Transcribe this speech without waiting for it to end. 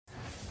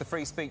The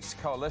Free Speech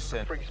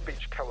Coalition. Free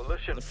Speech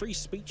Coalition. The Free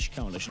Speech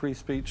Coalition. Free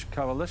Speech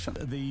Coalition.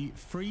 The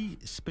Free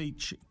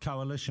Speech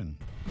Coalition.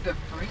 The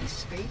Free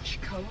Speech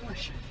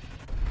Coalition.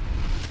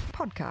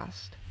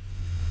 Podcast.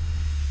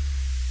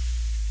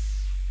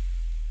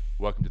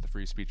 Welcome to the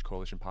Free Speech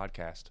Coalition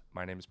podcast.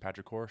 My name is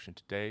Patrick Horsch, and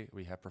today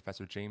we have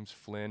Professor James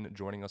Flynn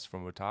joining us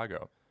from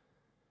Otago.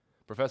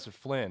 Professor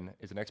Flynn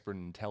is an expert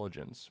in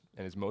intelligence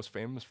and is most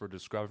famous for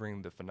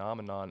discovering the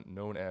phenomenon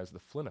known as the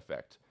Flynn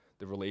effect,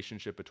 the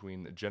relationship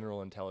between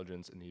general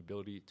intelligence and the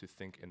ability to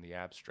think in the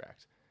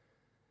abstract.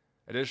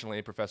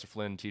 Additionally, Professor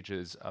Flynn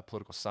teaches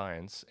political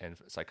science and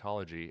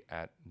psychology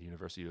at the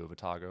University of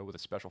Otago with a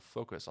special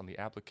focus on the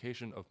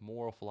application of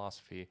moral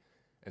philosophy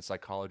and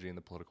psychology in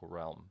the political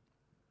realm.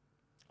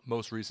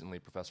 Most recently,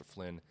 Professor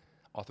Flynn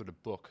authored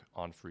a book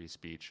on free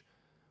speech,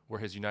 where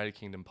his United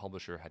Kingdom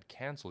publisher had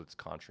canceled its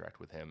contract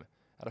with him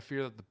out of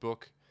fear that the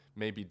book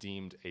may be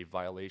deemed a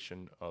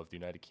violation of the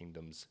United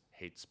Kingdom's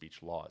hate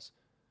speech laws.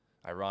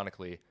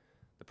 Ironically,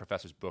 the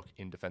professor's book,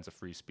 In Defense of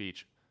Free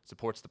Speech,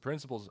 supports the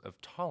principles of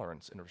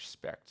tolerance and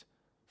respect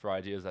for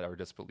ideas that are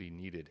desperately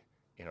needed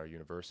in our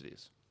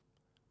universities.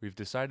 We've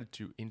decided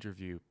to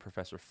interview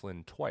Professor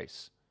Flynn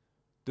twice.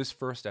 This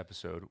first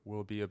episode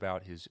will be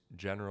about his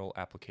general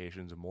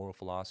applications of moral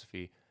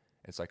philosophy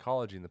and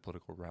psychology in the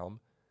political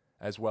realm,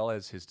 as well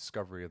as his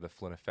discovery of the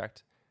Flynn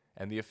effect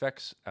and the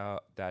effects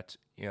that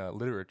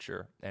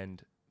literature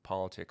and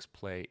politics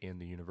play in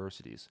the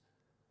universities.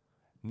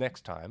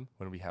 Next time,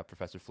 when we have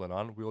Professor Flynn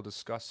on, we will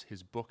discuss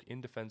his book In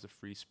Defense of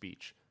Free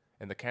Speech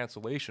and the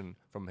cancellation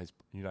from his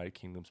United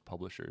Kingdom's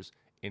publishers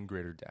in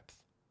greater depth.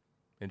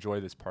 Enjoy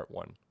this part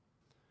one.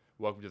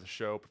 Welcome to the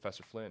show,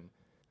 Professor Flynn.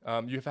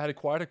 You've had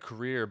quite a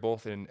career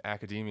both in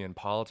academia and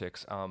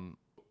politics.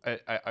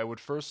 I would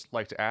first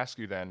like to ask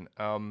you then,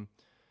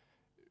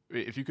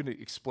 if you could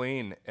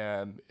explain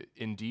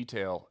in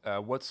detail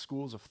what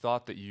schools of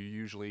thought that you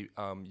usually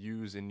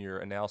use in your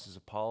analysis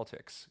of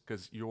politics,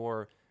 because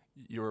your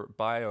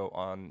bio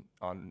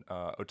on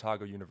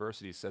Otago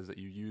University says that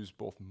you use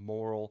both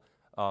moral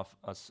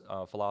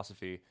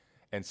philosophy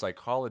and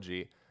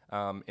psychology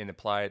and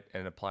apply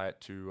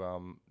it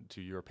to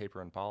your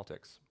paper on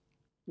politics.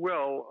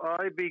 Well,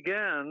 I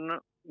began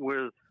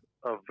with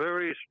a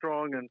very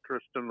strong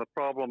interest in the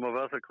problem of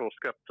ethical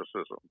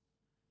skepticism.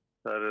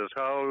 That is,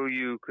 how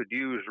you could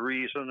use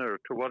reason, or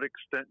to what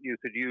extent you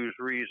could use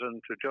reason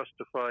to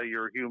justify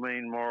your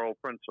humane moral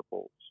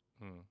principles.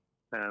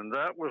 And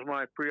that was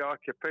my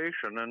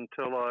preoccupation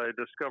until I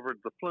discovered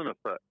the Flynn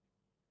effect.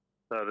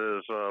 That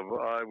is,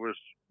 I was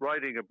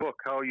writing a book,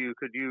 How You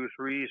Could Use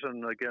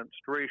Reason Against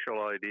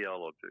Racial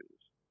Ideologies.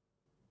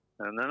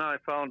 And then I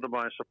found to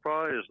my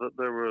surprise that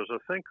there was a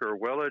thinker,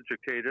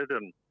 well-educated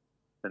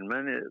and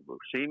many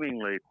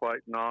seemingly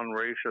quite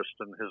non-racist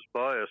in his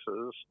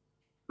biases,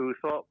 who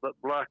thought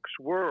that blacks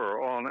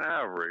were, on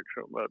average,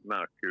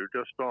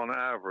 just on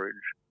average,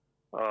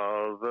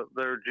 that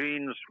their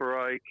genes for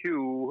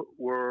IQ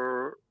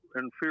were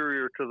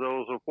inferior to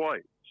those of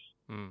whites.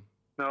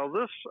 Now,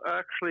 this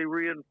actually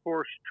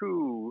reinforced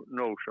two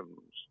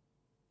notions.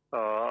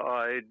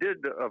 I did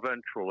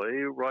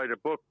eventually write a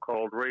book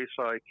called Race,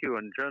 IQ,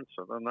 and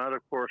Jensen, and that,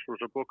 of course, was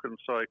a book in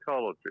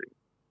psychology.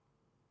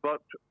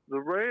 But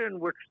the way in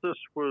which this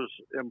was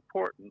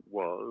important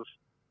was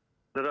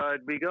that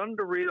I'd begun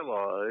to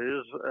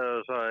realize,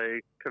 as I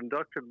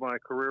conducted my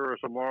career as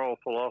a moral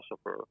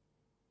philosopher,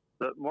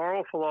 that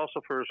moral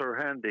philosophers are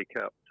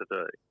handicapped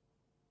today.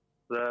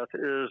 That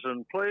is,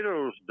 in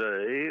Plato's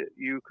day,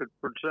 you could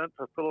present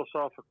a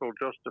philosophical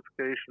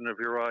justification of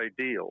your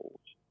ideals,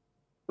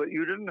 but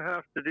you didn't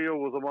have to deal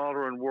with the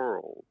modern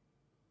world.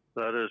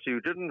 That is, you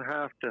didn't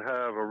have to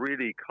have a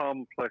really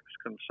complex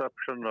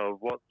conception of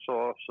what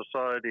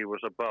society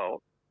was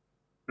about,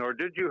 nor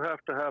did you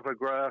have to have a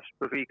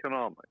grasp of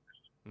economics.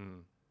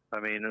 I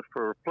mean,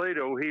 for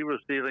Plato, he was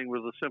dealing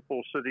with a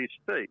simple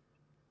city-state,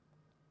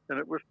 and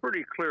it was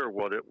pretty clear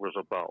what it was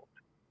about.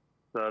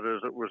 That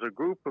is, it was a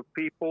group of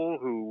people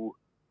who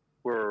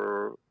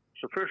were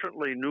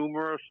sufficiently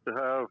numerous to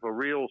have a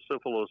real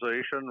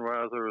civilization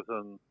rather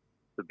than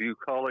the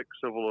bucolic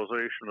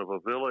civilization of a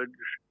village.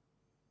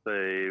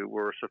 They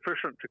were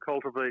sufficient to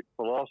cultivate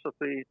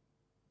philosophy.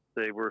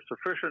 They were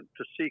sufficient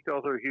to seek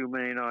other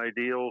humane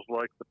ideals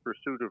like the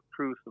pursuit of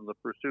truth and the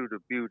pursuit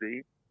of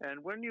beauty.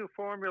 And when you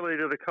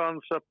formulated a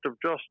concept of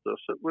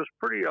justice, it was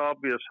pretty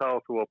obvious how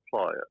to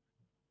apply it.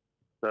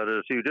 That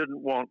is, you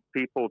didn't want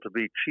people to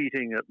be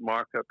cheating at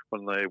market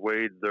when they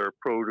weighed their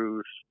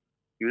produce.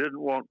 You didn't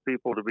want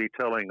people to be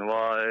telling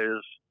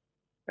lies.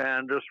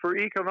 And as for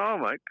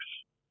economics,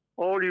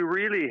 all you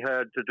really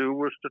had to do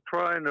was to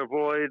try and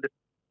avoid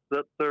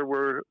that there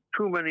were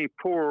too many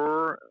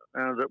poor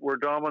and that were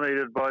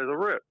dominated by the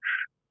rich.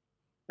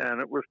 And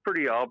it was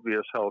pretty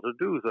obvious how to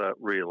do that,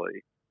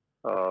 really.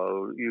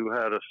 You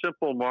had a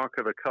simple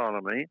market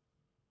economy,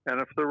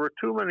 and if there were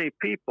too many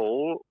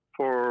people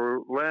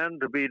for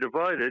land to be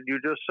divided, you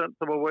just sent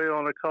them away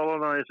on a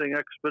colonizing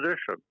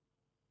expedition.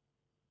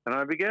 And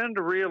I began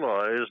to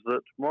realize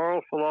that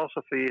moral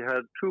philosophy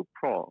had two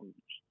prongs.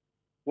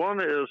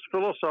 One is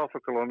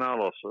philosophical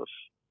analysis,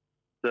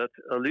 that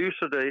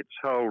elucidates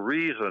how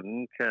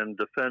reason can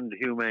defend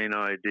humane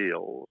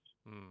ideals,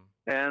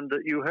 and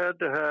that you had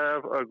to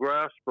have a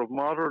grasp of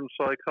modern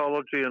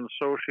psychology and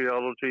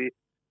sociology,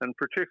 and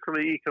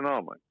particularly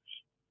economics,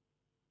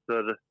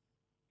 that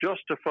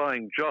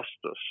justifying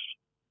justice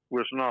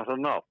was not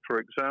enough. For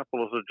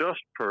example, as a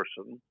just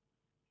person,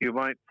 you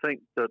might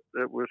think that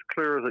it was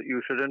clear that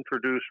you should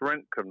introduce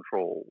rent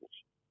controls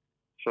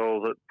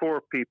so that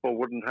poor people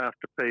wouldn't have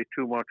to pay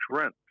too much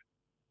rent.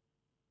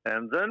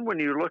 And then when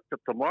you looked at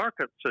the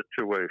market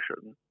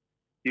situation,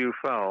 you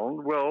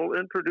found, well,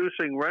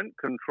 introducing rent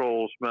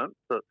controls meant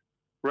that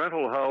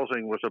rental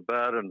housing was a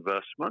bad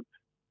investment,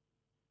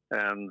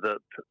 and that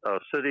a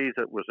city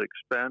that was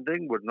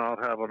expanding would not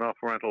have enough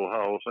rental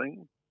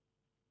housing.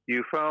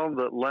 You found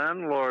that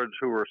landlords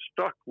who were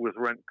stuck with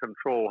rent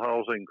control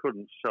housing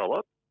couldn't sell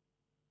it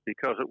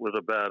because it was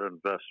a bad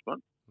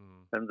investment.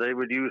 And they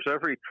would use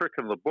every trick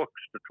in the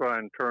books to try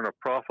and turn a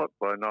profit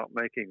by not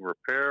making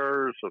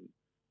repairs and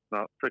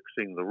not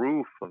fixing the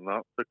roof and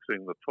not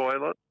fixing the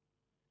toilet.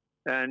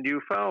 And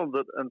you found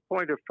that, in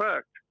point of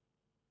fact,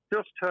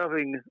 just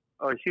having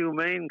a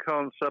humane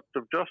concept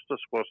of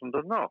justice wasn't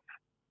enough.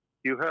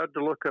 You had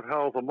to look at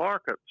how the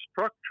market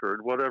structured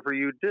whatever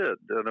you did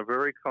in a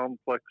very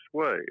complex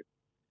way.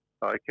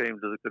 I came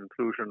to the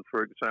conclusion,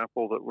 for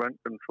example, that rent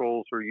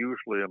controls are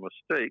usually a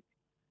mistake,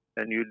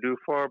 and you do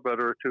far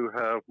better to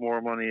have more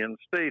money in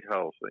state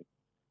housing.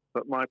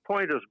 But my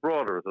point is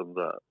broader than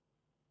that,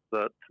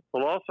 that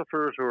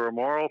philosophers who are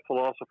moral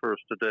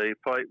philosophers today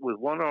fight with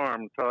one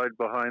arm tied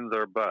behind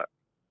their back,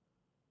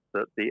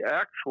 that the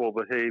actual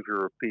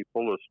behavior of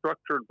people is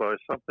structured by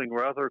something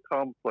rather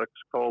complex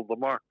called the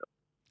market.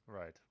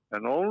 Right.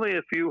 And only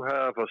if you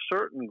have a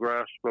certain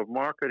grasp of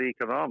market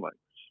economics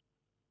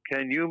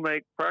can you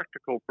make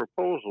practical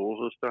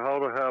proposals as to how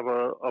to have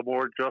a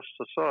more just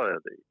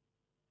society.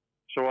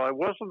 So I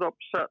wasn't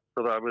upset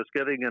that I was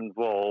getting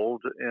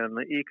involved in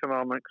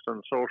economics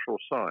and social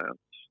science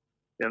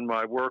in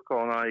my work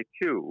on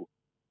IQ.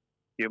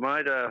 You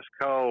might ask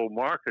how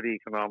market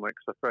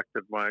economics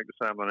affected my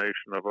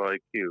examination of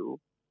IQ,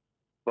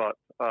 but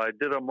I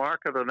did a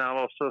market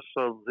analysis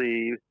of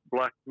the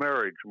black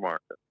marriage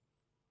market.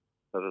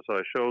 That is,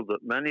 I showed that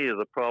many of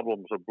the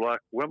problems of black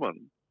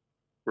women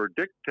were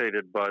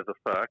dictated by the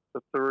fact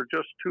that there are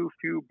just too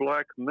few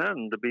black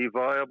men to be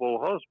viable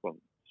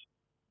husbands,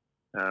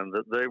 and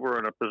that they were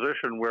in a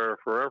position where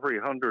for every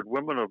 100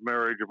 women of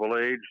marriageable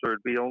age,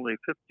 there'd be only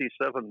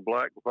 57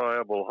 black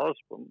viable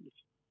husbands.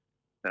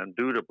 And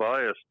due to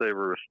bias, they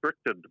were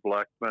restricted to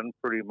black men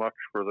pretty much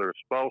for their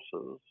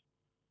spouses.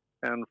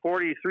 And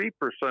 43%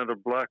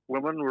 of black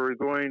women were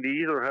going to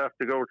either have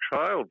to go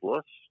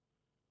childless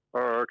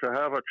or to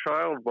have a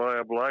child by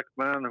a black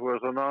man who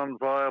was a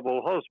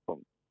non-viable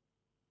husband.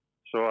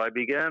 So I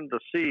began to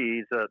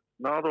see that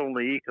not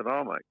only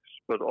economics,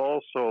 but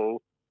also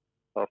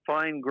a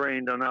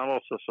fine-grained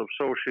analysis of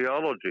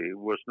sociology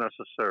was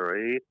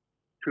necessary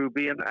to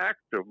be an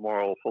active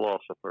moral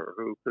philosopher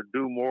who could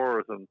do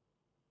more than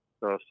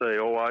say,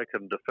 oh, I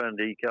can defend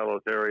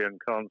egalitarian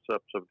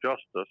concepts of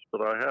justice,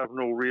 but I have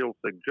no real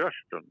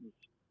suggestions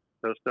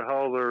as to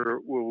how there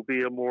will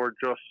be a more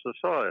just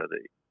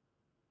society.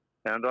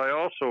 And I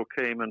also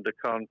came into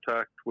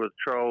contact with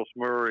Charles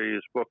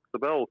Murray's book, The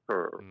Bell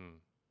Curve.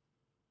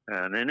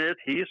 And in it,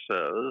 he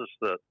says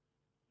that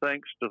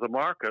thanks to the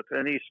market,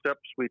 any steps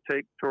we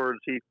take towards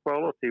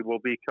equality will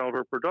be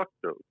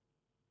counterproductive.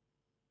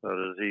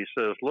 That is, he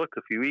says, look,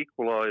 if you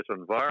equalize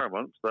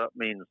environments, that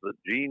means that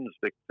genes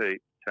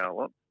dictate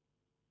talent.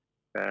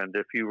 And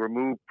if you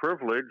remove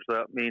privilege,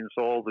 that means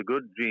all the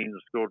good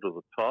genes go to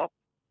the top,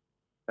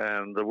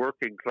 and the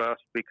working class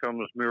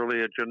becomes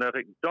merely a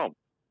genetic dump.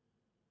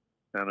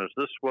 And is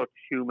this what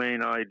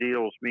humane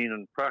ideals mean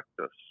in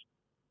practice?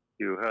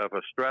 You have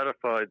a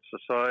stratified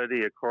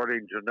society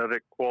according to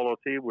genetic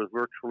quality with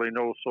virtually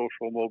no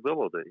social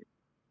mobility.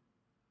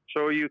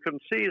 So you can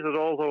see that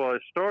although I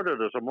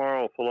started as a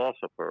moral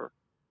philosopher,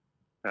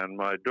 and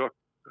my book,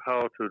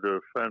 How to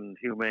Defend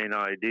Humane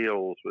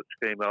Ideals, which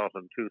came out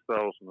in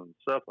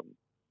 2007,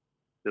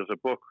 is a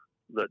book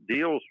that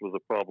deals with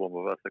the problem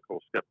of ethical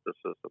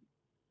skepticism,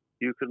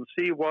 you can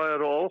see why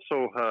it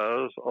also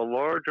has a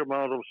large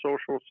amount of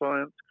social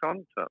science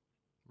content.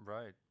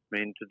 Right. I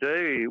mean,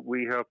 today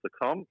we have the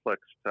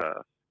complex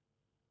task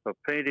of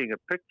painting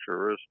a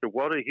picture as to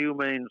what a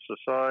humane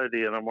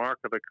society and a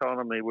market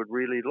economy would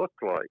really look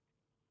like.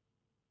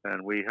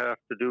 And we have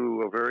to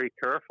do a very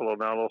careful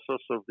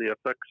analysis of the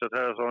effects it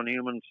has on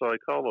human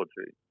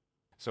psychology.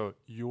 So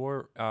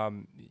you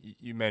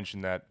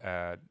mentioned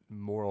that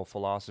moral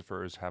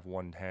philosophers have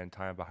one hand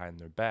tied behind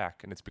their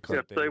back, and it's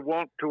because they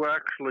want to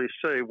actually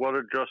say what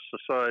a just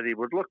society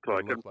would look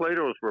like. In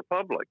Plato's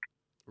Republic,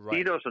 right,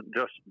 he doesn't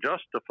just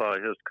justify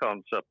his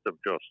concept of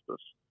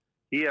justice.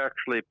 He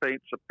actually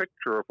paints a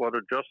picture of what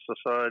a just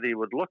society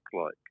would look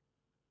like.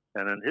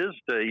 And in his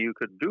day, you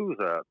could do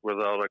that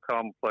without a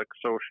complex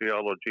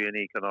sociology and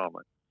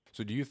economics.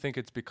 So do you think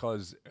it's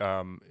because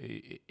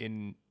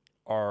in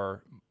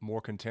our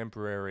more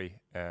contemporary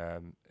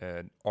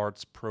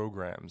arts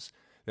programs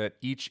that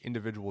each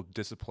individual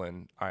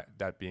discipline,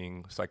 that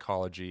being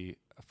psychology,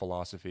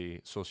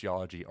 philosophy,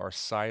 sociology, are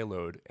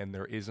siloed, and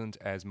there isn't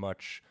as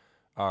much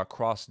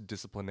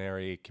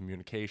cross-disciplinary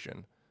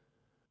communication.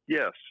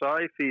 Yes,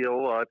 I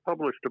feel I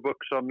published a book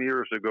some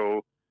years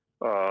ago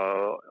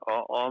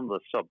on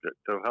the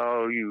subject of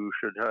how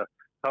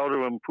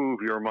to improve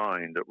your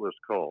mind, it was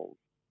called.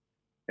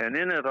 And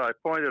in it, I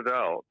pointed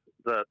out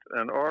that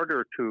in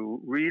order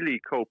to really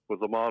cope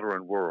with the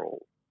modern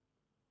world,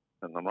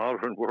 and the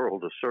modern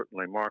world is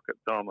certainly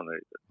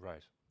market-dominated,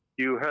 right,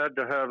 you had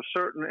to have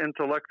certain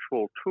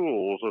intellectual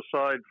tools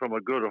aside from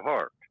a good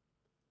heart.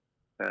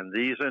 And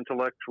these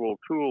intellectual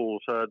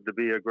tools had to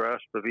be a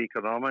grasp of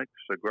economics,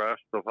 a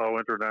grasp of how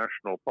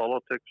international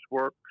politics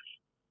works,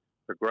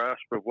 a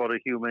grasp of what a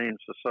humane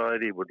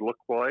society would look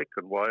like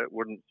and why it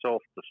wouldn't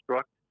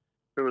self-destruct.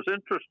 It was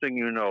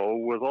interesting,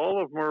 with all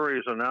of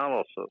Murray's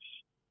analysis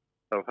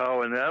of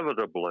how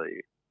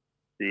inevitably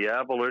the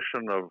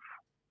abolition of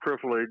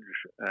privilege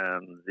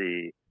and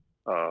the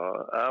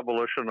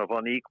abolition of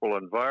unequal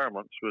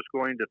environments was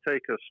going to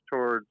take us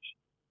towards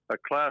a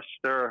class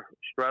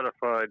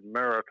stratified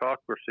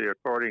meritocracy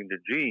according to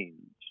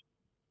genes.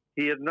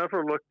 He had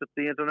never looked at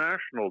the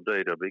international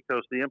data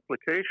because the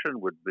implication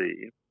would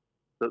be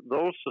that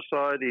those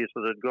societies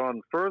that had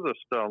gone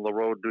furthest down the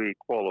road to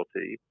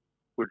equality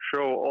would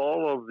show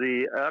all of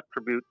the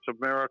attributes of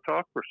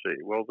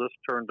meritocracy. Well, this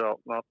turned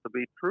out not to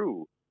be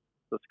true.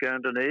 The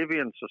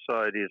Scandinavian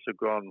societies have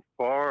gone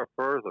far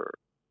further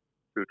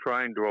to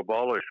trying to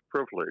abolish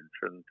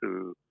privilege and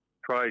to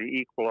try to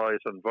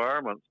equalize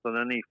environments than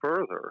any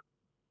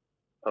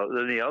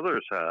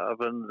others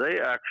have, and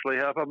they actually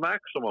have a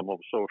maximum of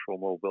social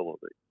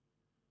mobility.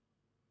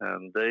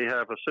 And they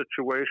have a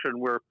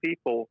situation where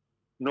people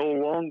no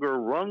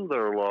longer run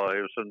their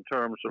lives in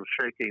terms of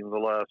shaking the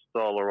last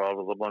dollar out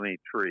of the money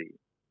tree.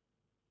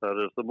 That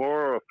is, the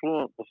more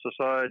affluent the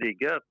society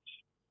gets,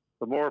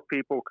 the more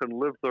people can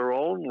live their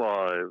own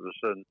lives.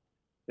 And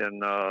in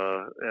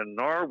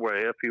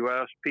Norway, if you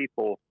ask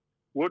people,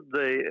 would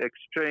they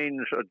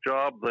exchange a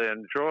job they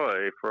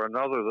enjoy for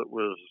another that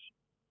was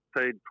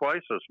paid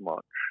twice as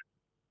much?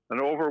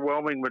 An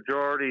overwhelming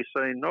majority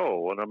say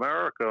no. In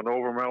America, an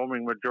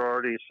overwhelming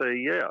majority say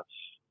yes.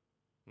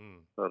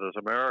 That is,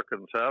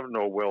 Americans have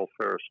no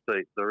welfare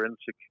state. They're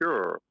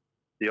insecure.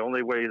 The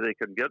only way they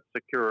can get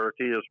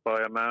security is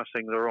by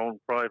amassing their own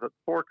private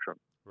fortune.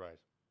 Right.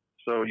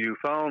 So you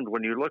found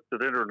when you looked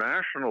at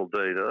international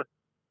data,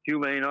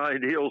 humane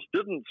ideals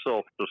didn't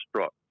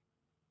self-destruct,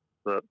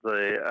 that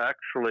they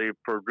actually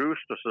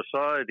produced a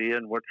society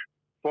in which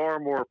far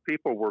more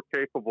people were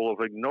capable of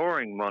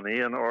ignoring money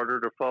in order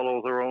to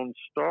follow their own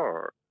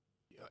star.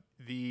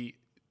 The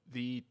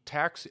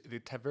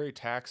very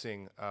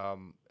taxing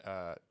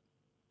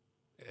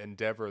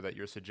endeavor that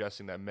you're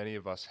suggesting that many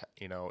of us,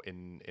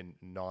 in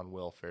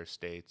non-welfare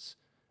states,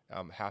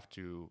 have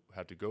to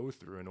go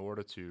through in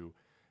order to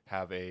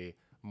have a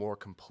more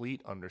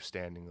complete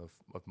understanding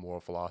of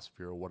moral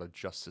philosophy or what a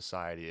just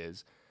society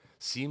is,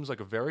 seems like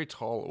a very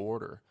tall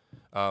order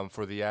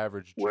for the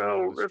average Joe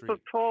on the street.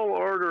 It's a tall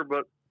order,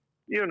 but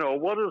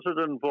what does it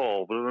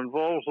involve? It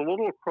involves a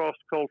little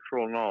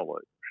cross-cultural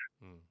knowledge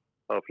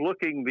of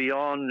looking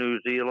beyond New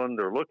Zealand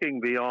or looking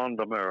beyond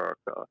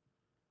America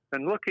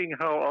and looking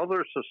how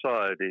other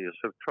societies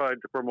have tried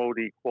to promote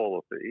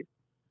equality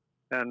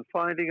and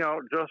finding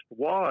out just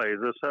why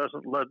this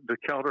hasn't led to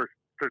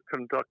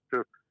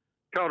counterproductive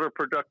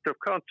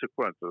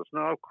consequences.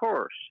 Now, of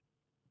course,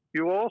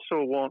 you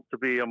also want to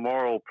be a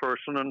moral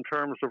person in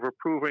terms of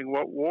approving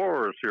what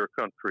wars your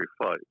country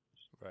fights.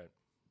 Right.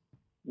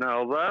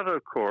 Now, that,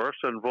 of course,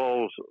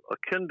 involves a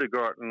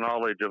kindergarten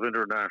knowledge of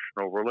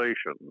international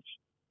relations,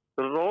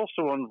 but it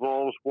also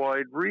involves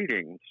wide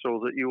reading so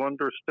that you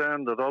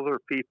understand that other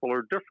people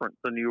are different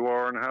than you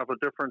are and have a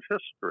different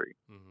history.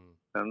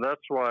 And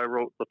that's why I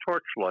wrote the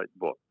Torchlight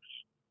books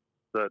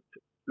that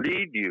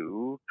lead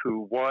you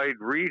to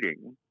wide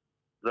reading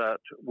that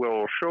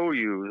will show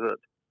you that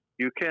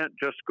you can't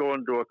just go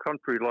into a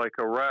country like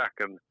Iraq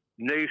and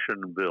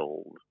nation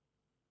build.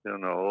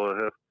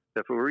 If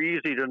it were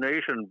easy to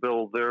nation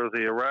build there,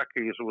 the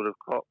Iraqis would have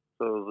caught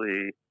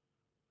the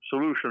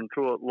solution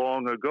to it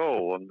long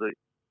ago. And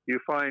you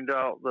find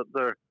out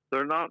that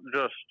they're not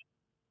just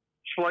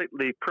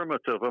slightly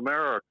primitive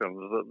Americans,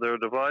 that they're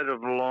divided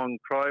along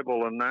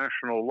tribal and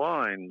national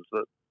lines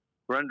that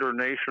render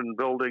nation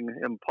building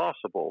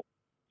impossible.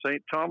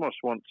 St. Thomas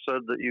once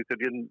said that you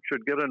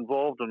should get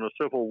involved in a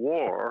civil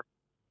war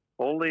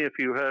only if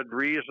you had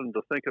reason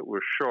to think it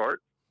was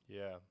short,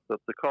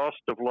 that the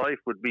cost of life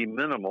would be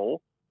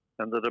minimal,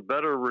 and that a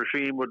better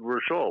regime would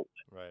result.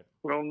 Right.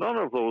 Well, none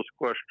of those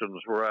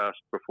questions were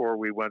asked before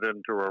we went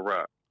into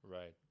Iraq.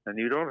 Right. And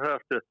you don't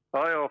have to.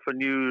 I often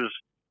use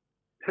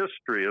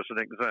history as an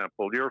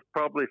example. You're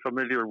probably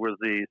familiar with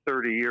the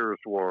 30 Years'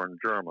 War in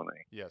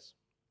Germany. Yes.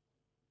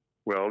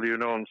 Well, in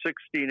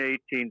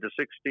 1618 to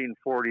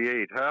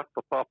 1648, half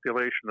the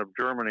population of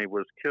Germany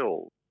was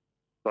killed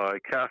by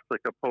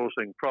Catholic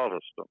opposing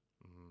Protestant.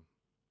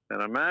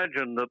 And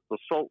imagine that the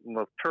Sultan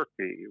of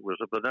Turkey was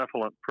a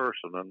benevolent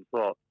person and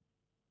thought,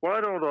 why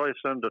don't I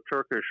send a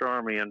Turkish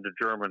army into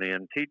Germany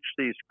and teach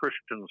these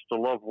Christians to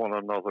love one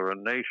another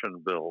and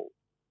nation build?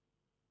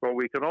 Well,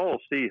 we can all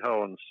see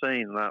how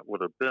insane that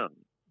would have been,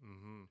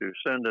 to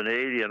send an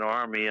alien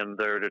army in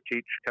there to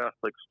teach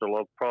Catholics to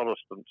love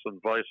Protestants and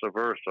vice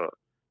versa,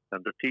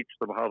 and to teach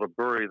them how to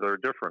bury their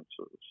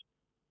differences.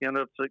 And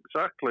it's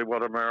exactly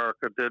what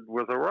America did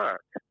with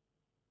Iraq.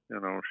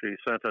 She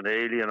sent an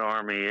alien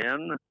army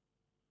in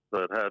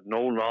that had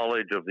no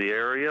knowledge of the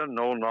area,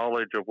 no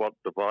knowledge of what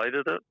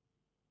divided it,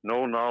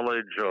 no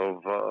knowledge of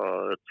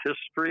its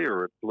history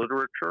or its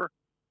literature.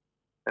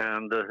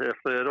 And if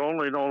they had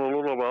only known a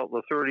little about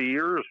the 30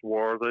 Years'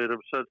 War, they'd have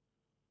said,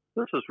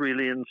 this is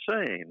really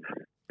insane.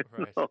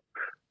 Right.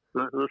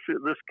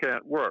 This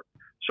can't work.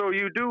 So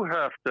you do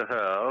have to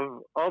have,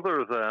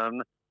 other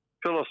than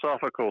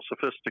philosophical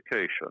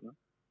sophistication,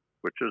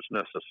 which is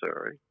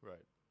necessary,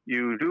 Right.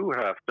 you do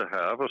have to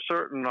have a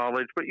certain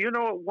knowledge. But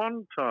at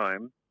one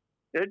time,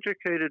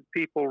 educated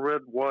people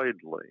read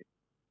widely.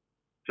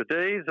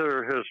 Today,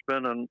 there has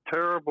been a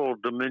terrible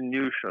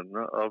diminution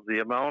of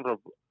the amount of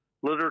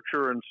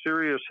literature and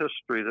serious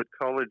history that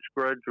college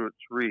graduates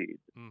read.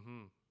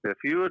 Mm-hmm. If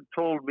you had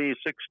told me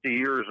 60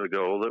 years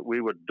ago that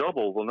we would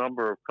double the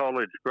number of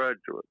college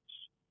graduates,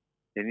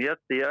 and yet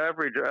the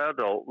average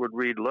adult would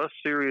read less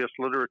serious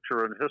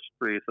literature and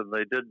history than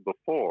they did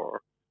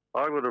before,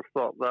 I would have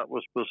thought that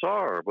was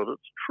bizarre, but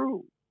it's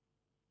true.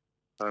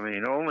 I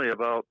mean, only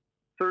about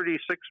 36%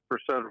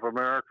 of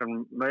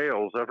American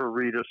males ever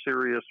read a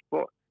serious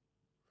book.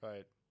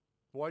 Right.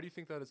 Why do you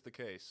think that is the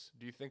case?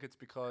 Do you think it's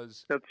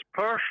because... It's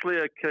partially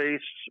a case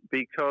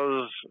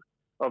because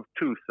of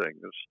two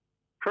things.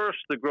 First,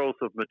 the growth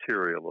of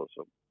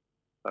materialism.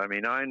 I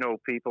mean, I know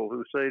people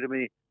who say to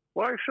me,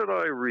 why should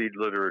I read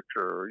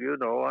literature?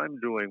 I'm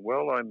doing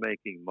well, I'm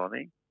making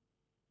money.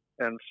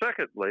 And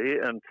secondly,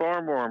 and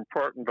far more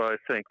important, I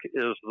think,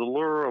 is the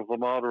lure of the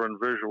modern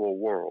visual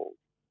world.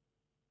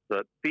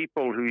 That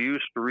people who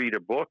used to read a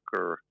book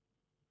or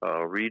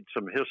read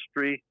some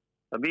history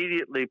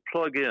immediately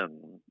plug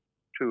in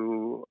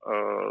to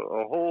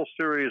a whole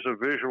series of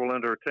visual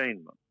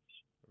entertainments.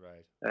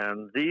 Right.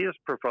 And these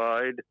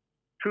provide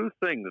two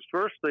things.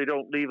 First, they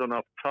don't leave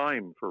enough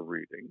time for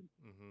reading.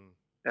 Mm-hmm.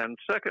 And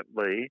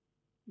secondly,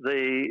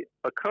 they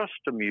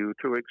accustom you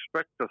to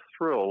expect a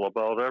thrill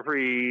about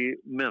every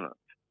minute.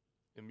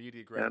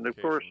 Immediate gratification. And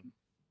of course,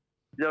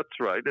 that's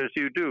right, as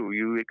you do.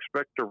 You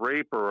expect a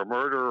rape or a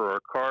murder or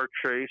a car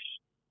chase.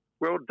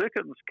 Well,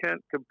 Dickens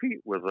can't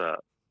compete with that.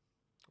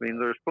 I mean,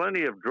 there's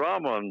plenty of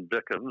drama in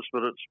Dickens,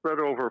 but it's spread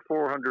over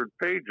 400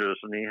 pages,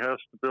 and he has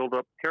to build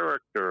up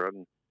character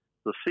and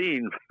the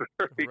scene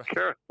very Right.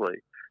 carefully.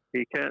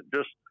 He can't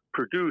just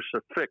produce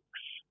a fix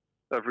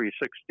every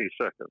 60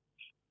 seconds.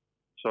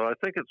 So I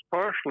think it's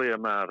partially a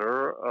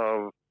matter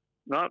of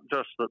not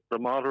just that the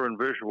modern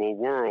visual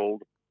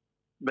world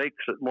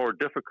makes it more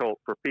difficult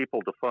for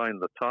people to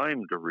find the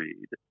time to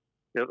read.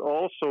 It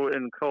also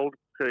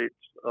inculcates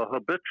a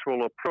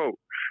habitual approach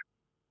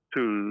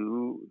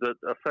that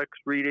affects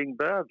reading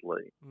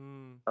badly.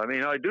 I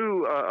mean,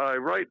 I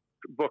write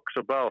books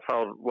about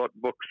what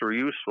books are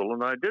useful,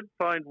 and I did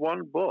find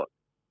one book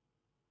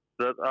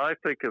that I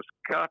think is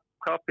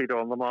copied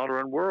on the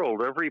modern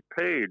world. Every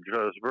page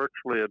has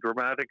virtually a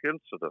dramatic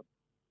incident.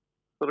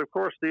 But of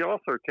course, the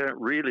author can't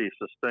really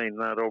sustain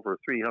that over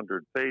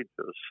 300 pages.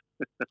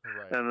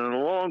 Right. And in the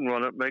long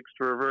run, it makes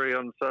for a very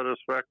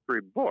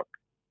unsatisfactory book.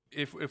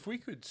 If we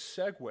could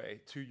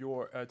segue to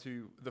your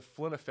to the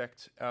Flynn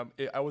effect,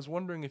 I was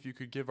wondering if you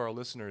could give our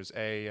listeners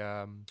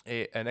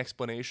an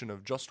explanation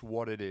of just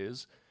what it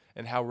is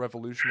and how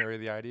revolutionary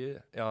the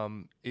idea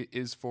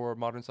is for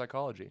modern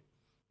psychology.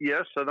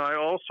 Yes, and I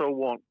also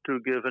want to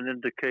give an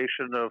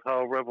indication of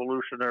how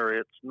revolutionary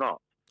it's not.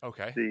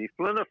 Okay. The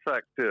Flynn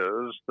effect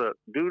is that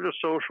due to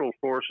social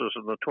forces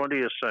in the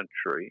 20th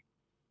century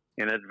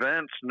in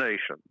advanced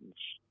nations,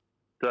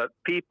 that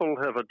people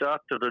have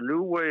adopted a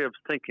new way of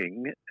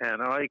thinking, and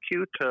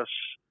IQ tests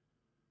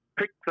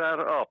pick that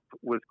up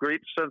with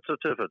great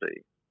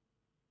sensitivity.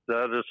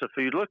 That is, if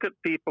you look at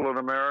people in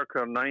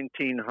America in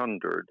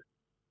 1900,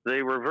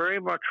 they were very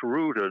much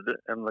rooted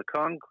in the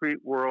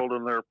concrete world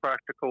and their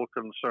practical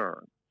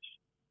concerns.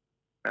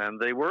 And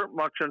they weren't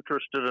much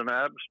interested in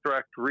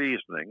abstract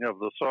reasoning of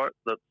the sort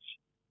that's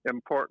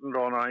important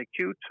on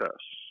IQ tests.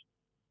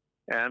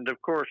 And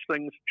of course,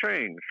 things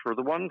changed. For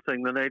the one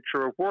thing, the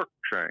nature of work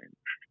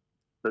changed.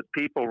 That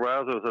people,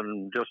 rather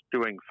than just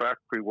doing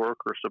factory work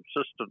or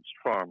subsistence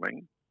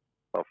farming,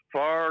 a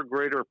far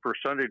greater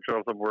percentage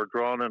of them were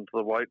drawn into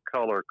the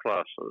white-collar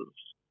classes,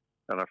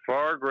 and a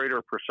far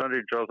greater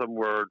percentage of them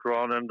were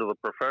drawn into the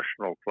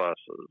professional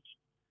classes.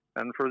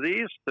 And for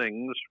these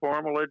things,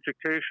 formal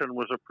education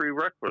was a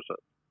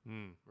prerequisite.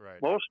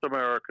 Right. Most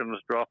Americans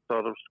dropped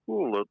out of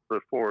school at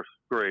the 4th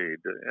grade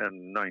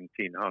in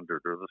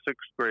 1900 or the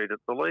 6th grade at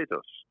the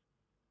latest.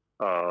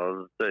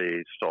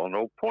 They saw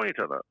no point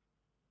in it.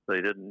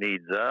 They didn't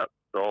need that.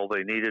 All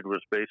they needed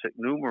was basic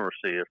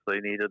numeracy, if they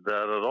needed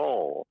that at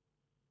all.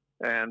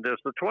 And as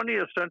the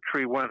 20th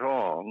century went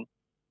on,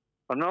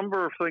 a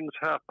number of things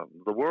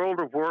happened. The world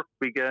of work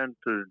began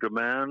to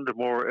demand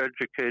more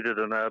educated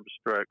and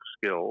abstract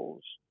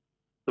skills.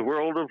 The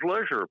world of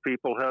leisure,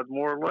 people had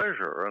more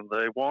leisure, and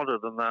they wanted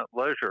in that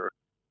leisure,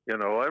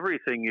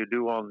 everything you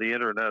do on the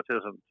internet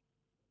isn't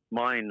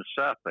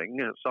mind-sapping.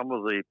 Some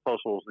of the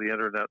puzzles the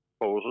internet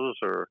poses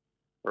are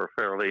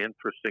fairly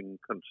interesting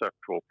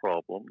conceptual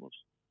problems.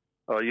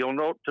 You'll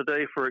note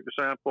today, for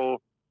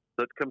example,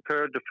 that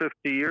compared to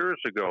 50 years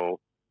ago,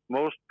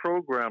 most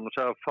programs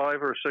have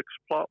 5 or 6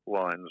 plot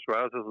lines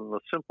rather than the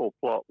simple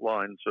plot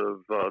lines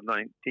of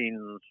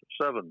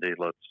 1970,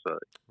 let's say.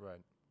 Right.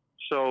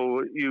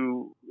 So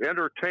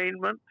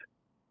entertainment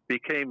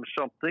became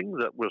something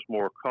that was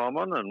more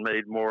common and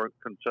made more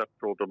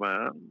conceptual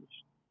demands.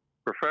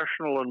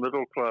 Professional and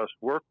middle-class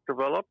work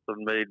developed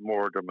and made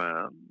more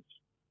demands.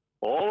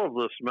 All of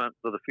this meant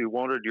that if you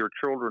wanted your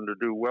children to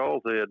do well,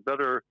 they had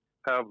better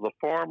have the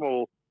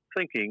formal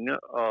thinking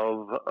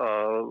of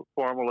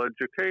formal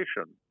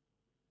education.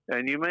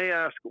 And you may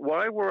ask,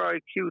 why were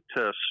IQ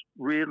tests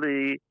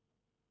really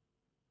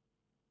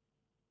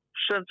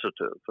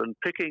sensitive in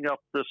picking up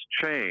this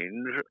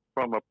change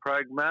from a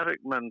pragmatic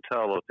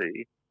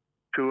mentality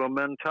to a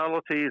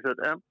mentality that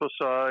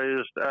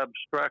emphasized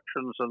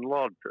abstractions and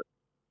logic?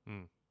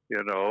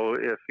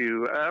 If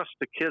you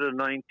asked a kid in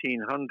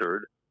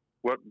 1900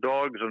 what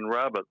dogs and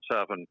rabbits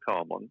have in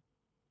common,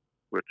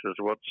 which is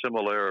what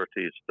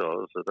similarities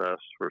does, it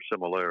asks for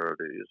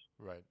similarities.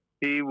 Right.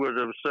 He would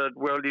have said,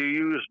 well, you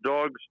use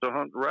dogs to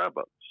hunt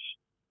rabbits.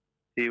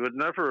 He would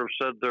never have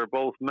said they're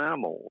both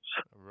mammals.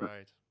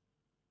 Right.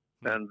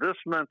 And this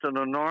meant an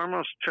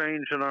enormous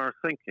change in our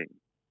thinking.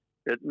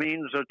 It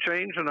means a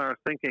change in our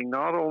thinking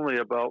not only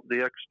about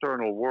the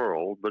external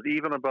world, but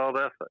even about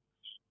ethics.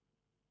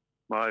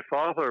 My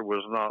father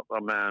was not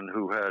a man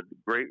who had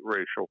great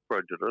racial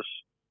prejudice.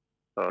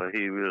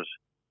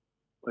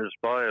 His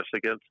bias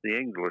against the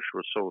English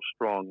was so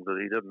strong that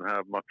he didn't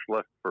have much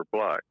left for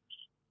blacks.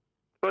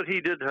 But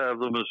he did have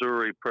the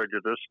Missouri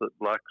prejudice that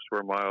blacks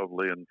were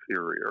mildly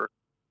inferior.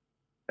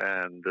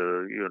 And,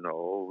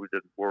 we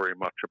didn't worry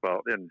much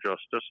about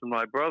injustice. And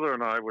my brother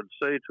and I would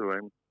say to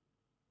him,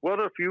 what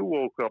if you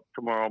woke up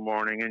tomorrow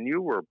morning and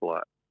you were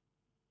black?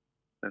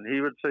 And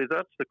he would say,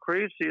 that's the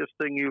craziest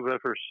thing you've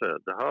ever said.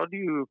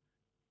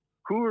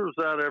 Who has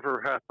that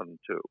ever happened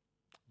to?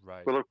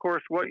 Right. Well, of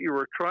course, what you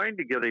were trying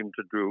to get him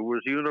to do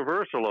was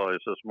universalize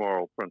his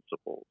moral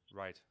principles.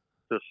 Right.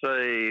 To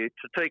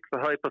take the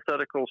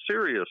hypothetical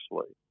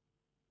seriously.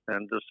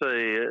 And to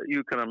say,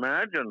 you can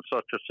imagine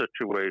such a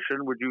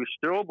situation, would you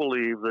still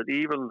believe that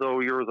even though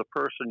you're the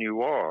person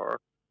you are,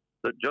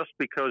 that just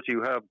because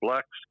you have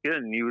black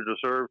skin, you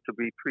deserve to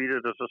be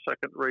treated as a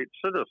second-rate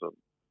citizen?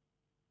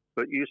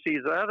 But you see,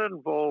 that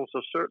involves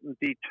a certain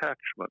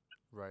detachment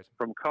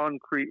from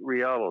concrete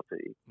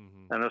reality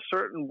and a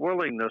certain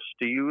willingness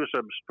to use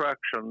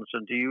abstractions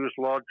and to use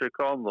logic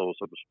on those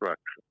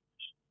abstractions.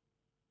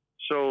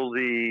 So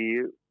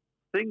the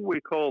thing we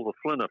call the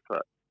Flynn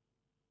effect,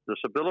 this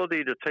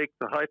ability to take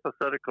the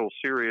hypothetical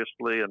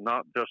seriously and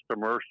not just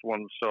immerse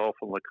oneself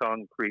in the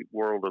concrete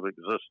world of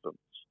existence,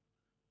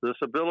 this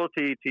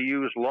ability to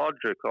use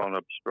logic on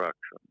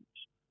abstractions,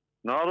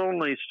 not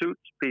only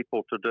suits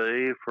people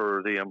today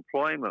for the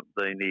employment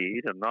they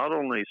need and not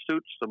only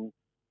suits them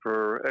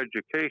for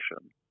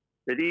education,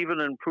 it even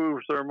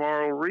improves their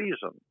moral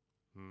reason.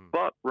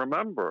 But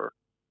remember,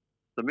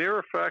 the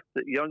mere fact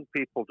that young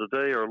people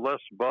today are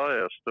less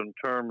biased in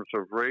terms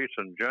of race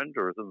and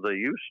gender than they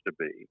used to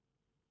be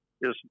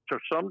is to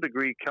some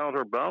degree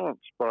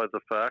counterbalanced by the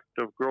fact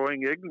of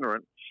growing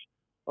ignorance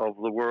of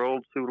the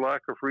world through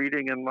lack of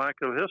reading and lack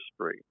of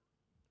history.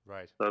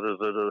 Right. That is,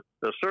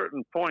 at a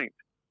certain point,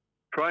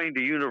 trying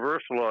to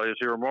universalize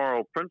your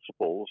moral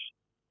principles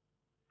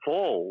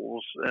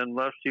falls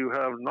unless you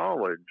have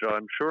knowledge.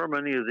 I'm sure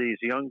many of these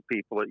young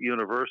people at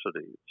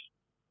universities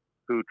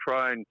who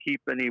try and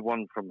keep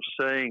anyone from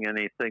saying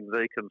anything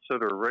they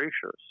consider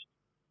racist,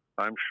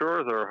 I'm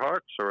sure their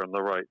hearts are in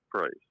the right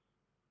place.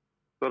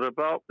 But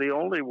about the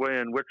only way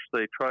in which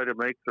they try to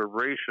make their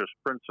racist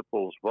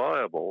principles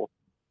viable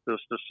is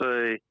to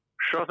say,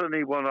 shut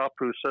anyone up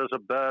who says a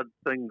bad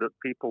thing that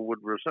people would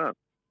resent.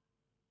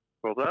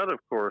 Well, that, of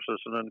course,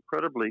 is an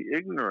incredibly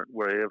ignorant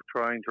way of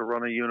trying to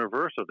run a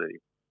university.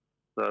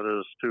 That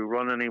is, to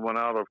run anyone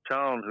out of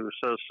town who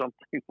says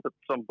something that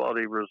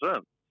somebody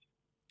resents.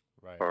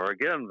 Right. Or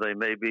again, they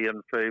may be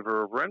in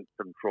favor of rent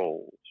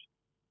controls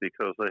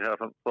because they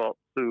haven't thought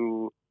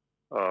through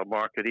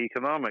market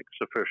economics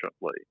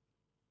sufficiently.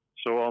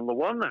 So on the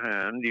one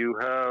hand, you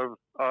have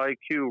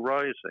IQ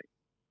rising,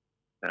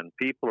 and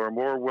people are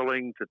more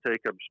willing to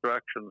take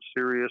abstractions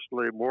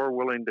seriously, more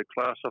willing to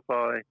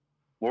classify,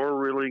 more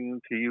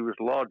willing to use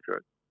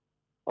logic.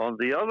 On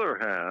the other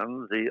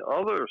hand, the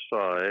other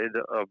side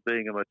of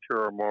being a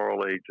mature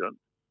moral agent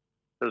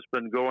has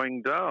been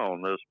going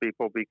down as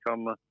people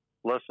become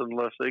less and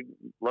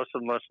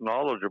less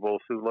knowledgeable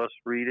through less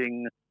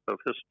reading of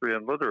history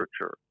and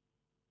literature.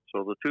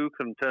 So the two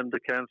can tend to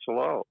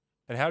cancel out.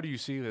 And how do you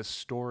see this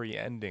story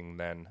ending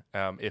then,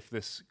 if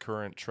this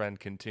current trend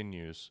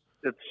continues?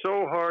 It's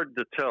so hard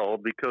to tell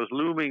because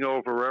looming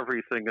over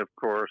everything, of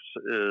course,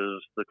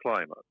 is the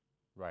climate.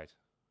 Right.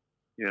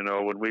 You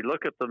know, when we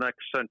look at the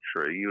next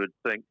century, you would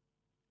think,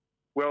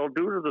 well,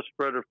 due to the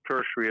spread of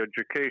tertiary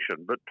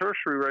education, but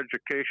tertiary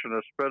education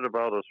has spread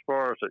about as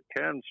far as it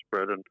can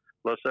spread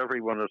unless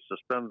everyone is to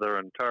spend their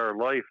entire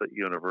life at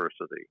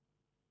university.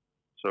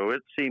 So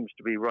it seems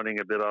to be running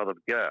a bit out of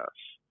gas.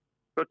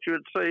 But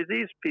you'd say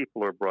these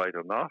people are bright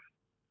enough.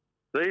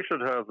 They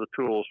should have the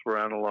tools for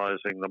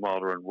analyzing the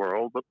modern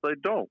world, but they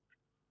don't.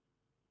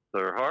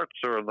 Their hearts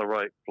are in the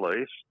right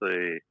place.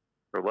 They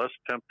are less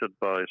tempted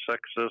by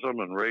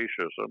sexism and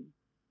racism,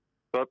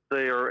 but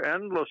they are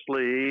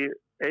endlessly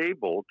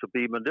able to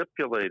be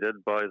manipulated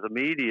by the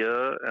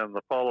media and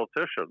the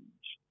politicians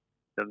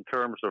in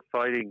terms of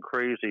fighting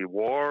crazy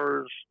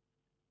wars,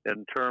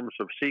 in terms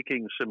of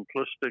seeking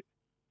simplistic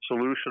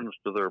solutions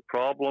to their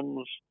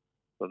problems.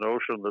 The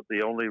notion that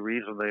the only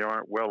reason they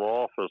aren't well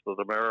off is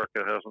that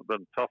America hasn't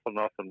been tough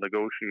enough in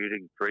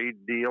negotiating trade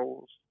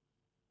deals.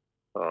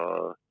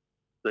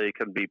 They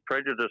can be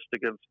prejudiced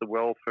against the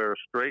welfare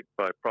state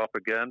by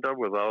propaganda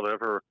without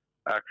ever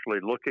actually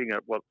looking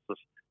at what's the...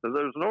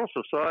 There's no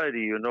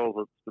society, you know,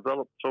 that's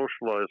developed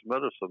socialized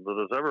medicine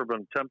that has ever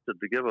been tempted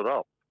to give it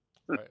up.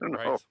 Right.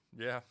 Know?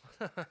 Yeah.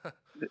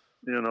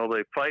 You know,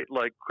 they fight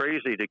like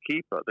crazy to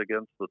keep it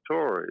against the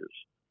Tories.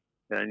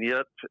 And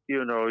yet,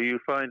 you know, you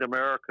find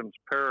Americans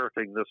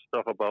parroting this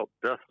stuff about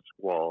death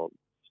squads.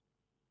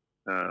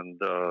 And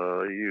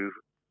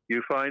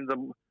you find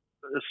them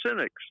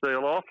cynics.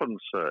 They'll often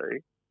say,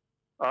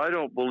 I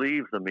don't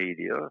believe the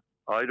media.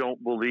 I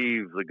don't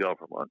believe the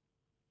government.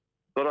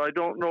 But I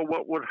don't know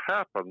what would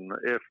happen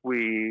if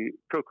we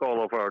took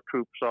all of our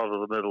troops out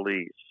of the Middle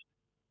East.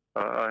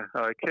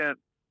 I can't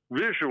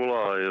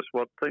visualize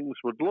what things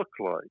would look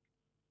like.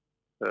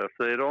 If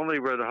they'd only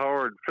read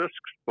Howard Fisk's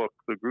book,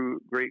 The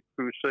Great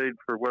Crusade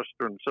for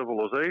Western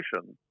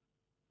Civilization,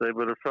 they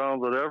would have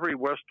found that every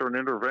Western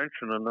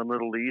intervention in the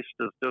Middle East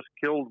has just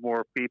killed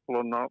more people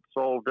and not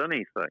solved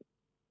anything.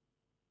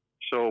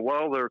 So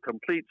while they're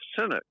complete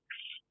cynics,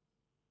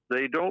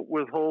 they don't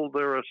withhold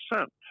their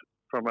assent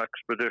from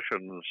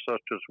expeditions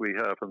such as we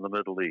have in the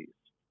Middle East.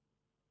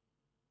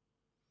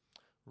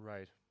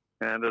 Right.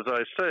 And as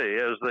I say,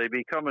 as they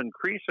become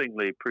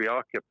increasingly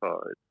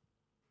preoccupied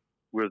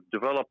with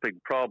developing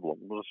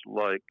problems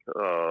like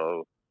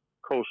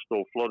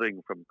coastal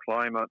flooding from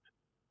climate,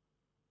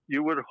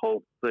 you would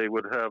hope they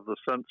would have the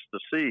sense to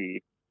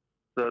see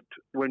that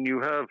when you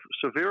have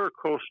severe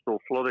coastal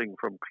flooding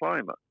from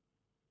climate,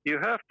 you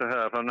have to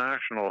have a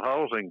national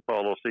housing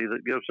policy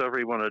that gives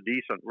everyone a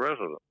decent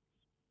residence.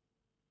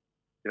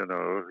 You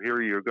know,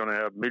 here you're going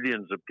to have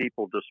millions of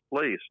people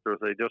displaced. Are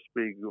they just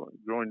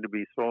going to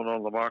be thrown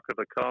on the market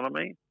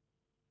economy?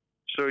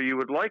 So you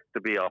would like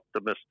to be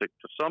optimistic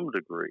to some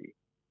degree.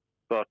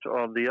 But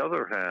on the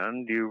other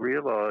hand, you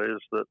realize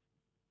that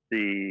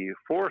the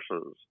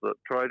forces that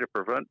try to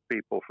prevent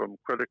people from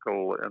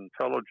critical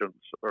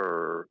intelligence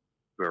are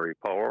very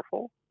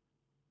powerful.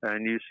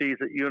 And you see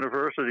that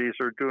universities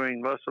are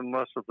doing less and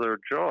less of their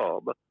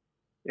job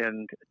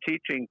in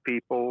teaching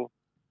people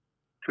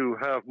to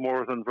have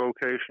more than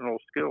vocational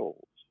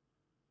skills.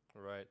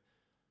 Right.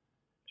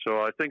 So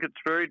I think it's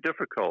very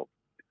difficult.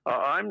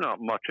 I'm not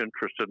much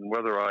interested in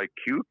whether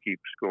IQ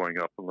keeps going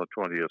up in the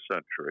 20th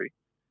century.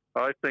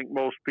 I think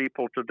most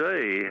people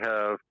today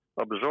have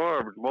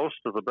absorbed most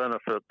of the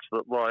benefits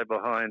that lie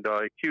behind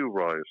IQ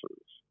rises.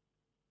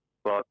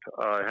 But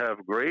I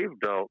have grave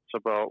doubts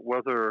about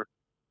whether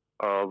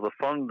the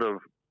fund of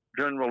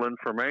general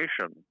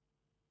information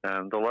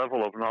and the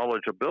level of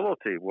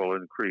knowledgeability will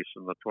increase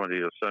in the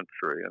 20th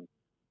century. And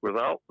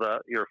without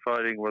that, you're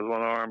fighting with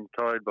one arm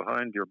tied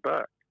behind your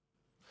back.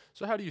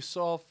 So how do you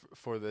solve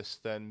for this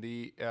then?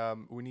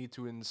 We need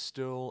to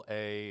instill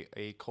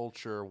a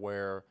culture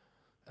where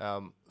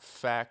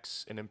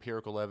facts and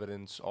empirical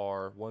evidence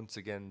are once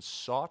again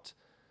sought,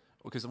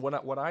 because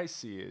what I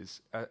see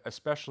is,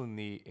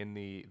 especially in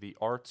the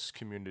arts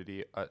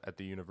community at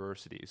the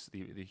universities,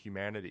 the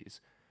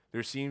humanities,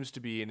 there seems to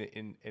be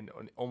an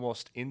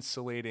almost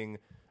insulating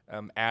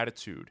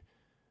attitude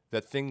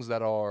that things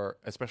that are,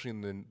 especially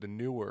in the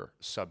newer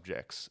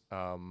subjects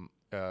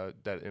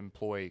that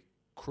employ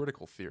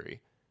critical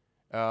theory,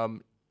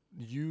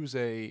 use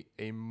a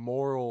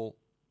moral,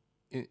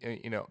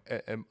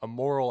 a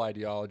moral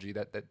ideology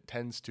that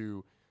tends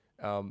to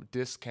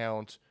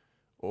discount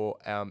or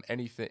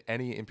any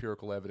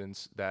empirical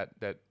evidence that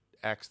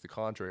acts the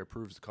contrary or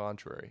proves the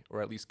contrary, or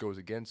at least goes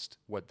against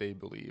what they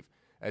believe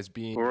as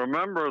being. Well,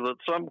 remember that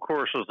some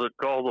courses that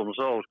call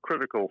themselves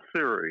critical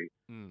theory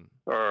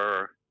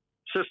are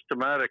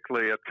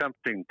systematically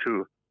attempting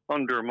to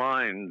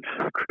undermine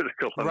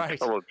critical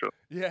intelligence.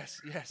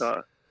 Yes.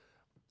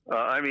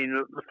 I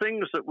mean, the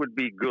things that would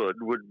be good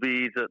would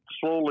be that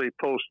slowly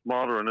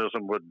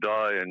postmodernism would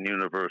die in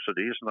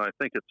universities, and I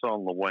think it's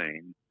on the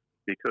wane,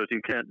 because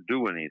you can't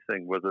do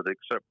anything with it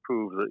except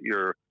prove that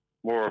you're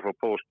more of a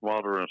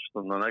postmodernist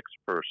than the next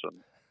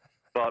person.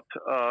 But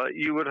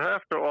you would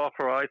have to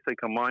offer, I think,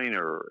 a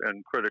minor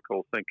in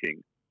critical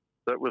thinking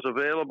that was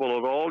available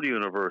at all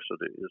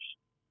universities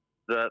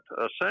that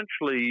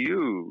essentially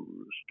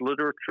used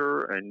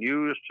literature and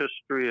used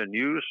history and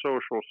used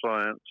social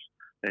science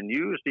and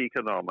used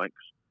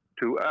economics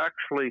to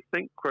actually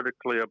think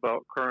critically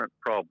about current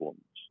problems.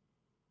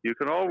 You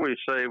can always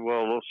say,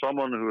 well,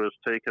 someone who has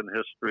taken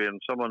history and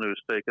someone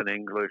who's taken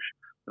English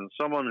and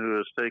someone who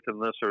has taken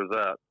this or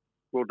that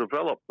will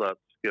develop that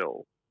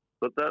skill.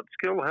 But that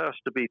skill has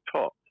to be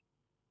taught.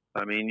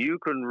 I mean, you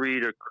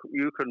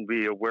can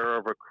be aware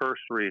of a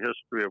cursory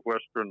history of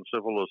Western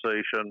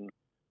civilization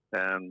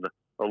and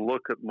a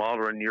look at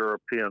modern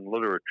European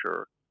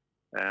literature,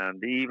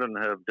 and even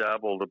have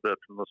dabbled a bit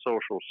in the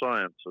social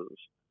sciences.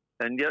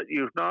 And yet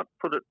you've not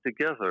put it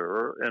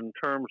together in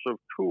terms of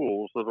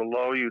tools that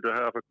allow you to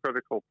have a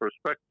critical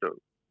perspective.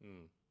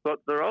 But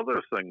there are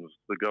other things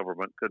the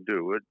government could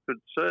do. It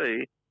could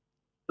say,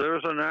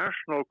 there's a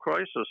national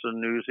crisis in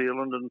New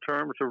Zealand in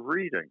terms of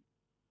reading.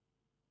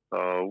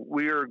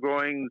 We are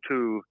going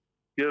to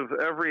give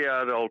every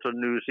adult in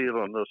New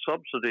Zealand a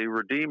subsidy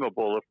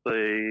redeemable if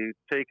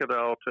they take it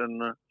out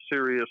in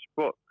serious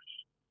books.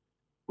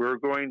 We're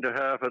going to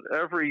have at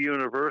every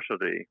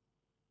university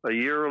a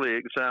yearly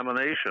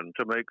examination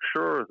to make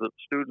sure that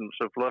students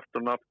have left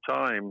enough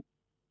time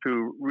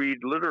to read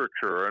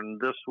literature, and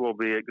this will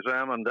be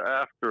examined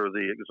after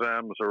the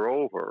exams are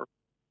over.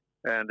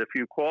 And if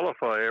you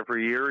qualify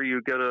every year,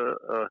 you get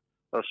a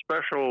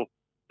special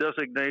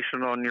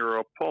designation on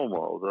your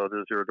diploma. That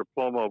is, your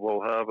diploma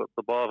will have at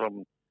the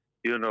bottom,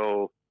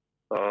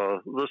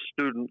 this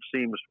student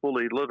seems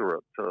fully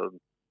literate,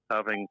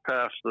 having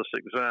passed this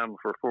exam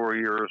for 4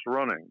 years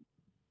running.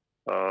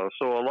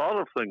 So a lot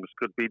of things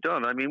could be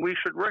done. I mean, we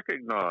should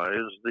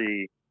recognize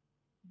the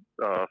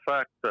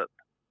fact that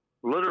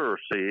literacy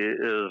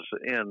is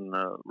in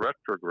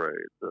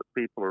retrograde, that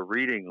people are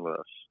reading less,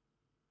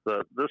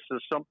 that this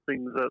is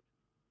something that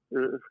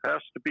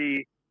has to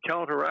be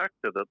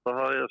counteracted at the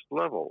highest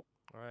level.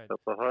 Right. At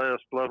the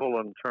highest level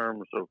in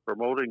terms of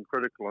promoting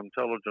critical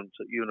intelligence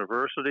at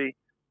university,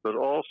 but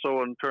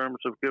also in terms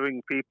of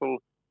giving people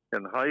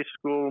in high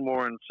school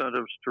more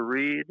incentives to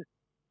read,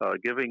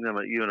 giving them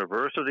at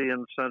university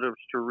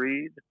incentives to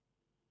read.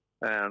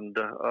 And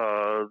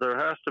there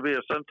has to be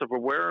a sense of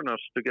awareness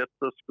to get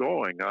this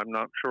going. I'm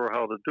not sure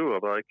how to do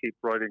it. I keep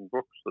writing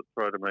books that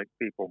try to make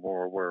people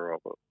more aware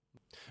of it.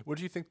 What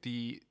do you think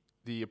the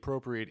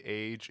appropriate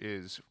age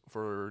is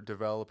for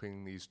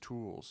developing these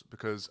tools?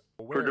 Because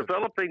for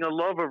developing a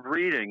love of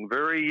reading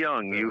very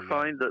young,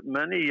 find that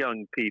many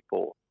young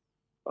people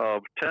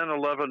of 10,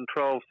 11,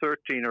 12,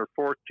 13, or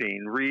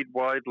 14 read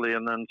widely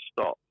and then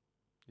stop.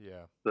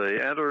 Yeah. They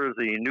enter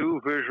the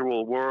new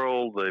visual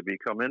world. They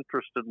become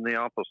interested in the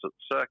opposite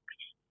sex.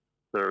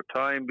 Their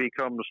time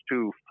becomes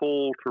too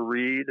full to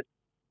read.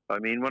 I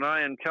mean, when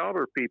I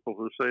encounter people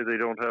who say they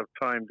don't have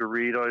time to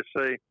read, I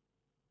say,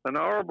 an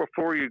hour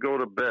before you go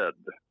to bed,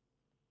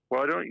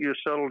 why don't you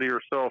settle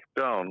yourself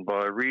down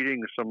by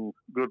reading some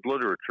good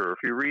literature? If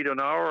you read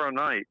an hour a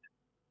night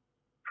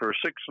for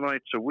 6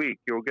 nights a week,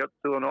 you'll get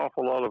through an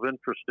awful lot of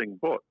interesting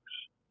books.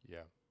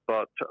 Yeah.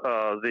 But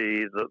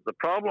the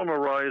problem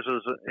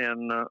arises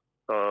in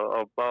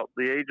about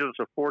the ages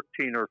of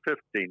 14 or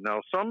 15. Now,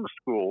 some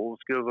schools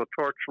give a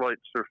torchlight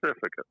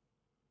certificate.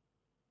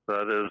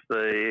 That is,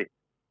 they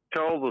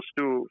tell the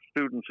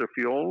students, if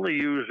you only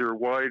use your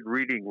wide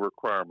reading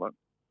requirement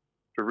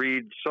to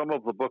read some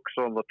of the books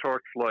on the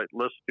torchlight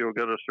list, you'll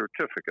get a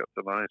certificate.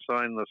 And I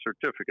sign the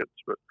certificates.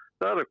 But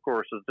that, of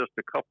course, is just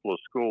a couple of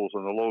schools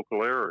in the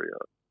local area.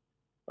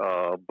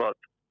 But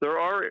there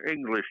are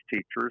English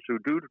teachers who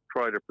do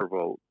try to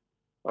promote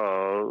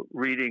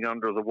reading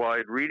under the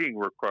wide reading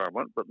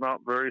requirement, but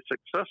not very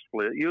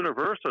successfully. At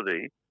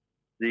university,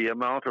 the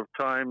amount of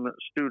time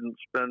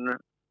students spend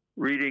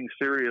reading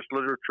serious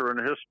literature and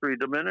history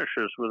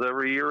diminishes with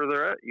every year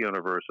they're at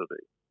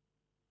university.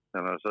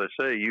 And as I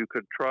say, you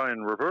could try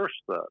and reverse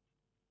that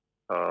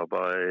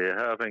by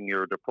having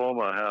your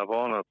diploma have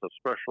on it a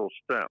special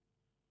stamp,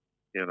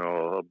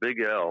 a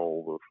big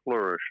L with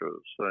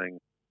flourishes saying,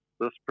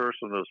 this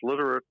person is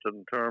literate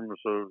in terms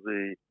of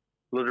the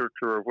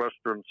literature of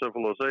Western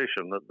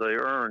civilization that they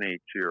earn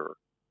each year.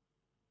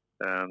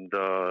 And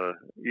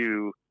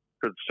you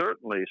could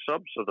certainly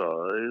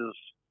subsidize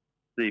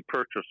the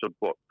purchase of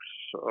books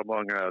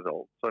among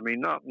adults. I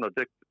mean, not in a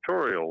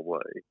dictatorial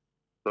way,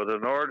 but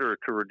in order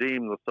to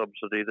redeem the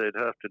subsidy,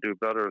 they'd have to do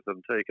better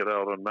than take it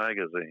out on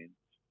magazines.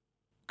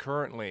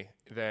 Currently,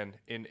 then,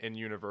 in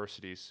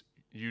universities,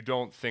 you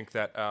don't think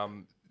that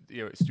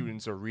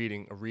students are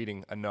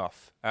reading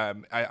enough?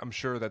 I'm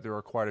sure that there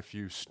are quite a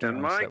few students.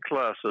 In my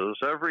classes,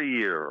 every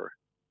year,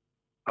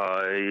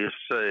 I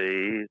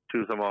say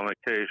to them on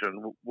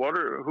occasion,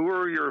 who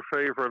are your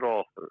favorite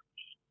authors?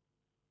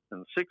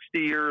 And 60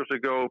 years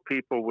ago,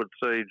 people would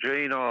say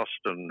Jane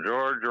Austen,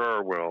 George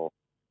Orwell.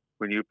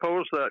 When you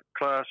pose that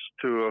class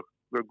to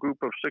a group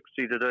of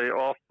 60 today,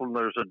 often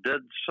there's a dead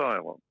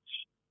silence.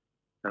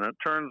 And it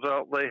turns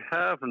out they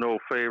have no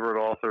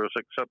favorite authors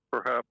except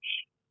perhaps,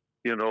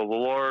 the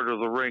Lord of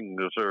the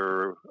Rings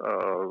or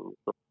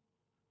the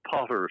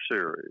Potter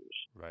series.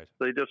 Right.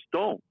 They just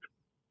don't.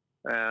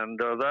 And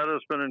that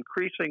has been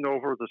increasing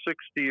over the 60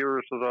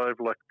 years that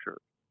I've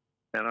lectured.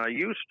 And I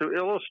used to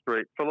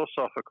illustrate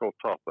philosophical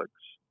topics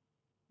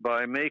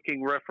by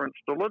making reference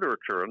to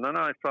literature. And then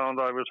I found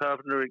I was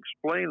having to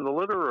explain the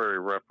literary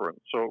reference.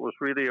 So it was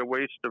really a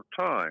waste of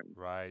time,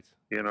 Right.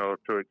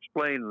 to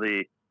explain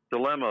the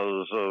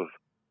dilemmas of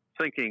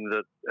thinking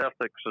that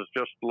ethics is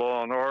just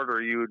law and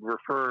order. You would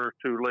refer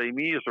to Les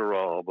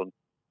Miserables, and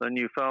then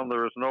you found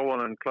there was no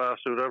one in class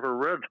who'd ever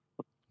read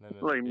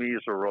Les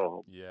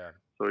Miserables. Yeah.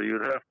 So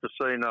you'd have to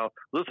say, now,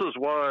 this is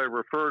why I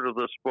refer to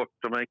this book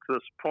to make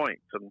this point.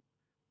 And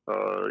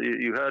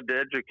you had to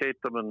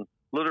educate them in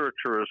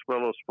literature as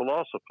well as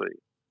philosophy.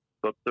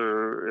 But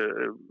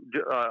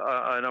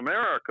in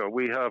America,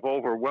 we have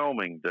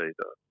overwhelming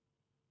data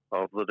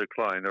of the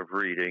decline of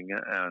reading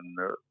and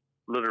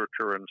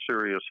literature and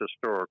serious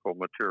historical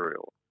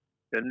material.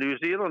 In New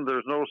Zealand,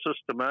 there's no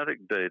systematic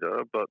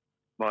data, but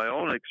my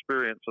own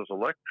experience as a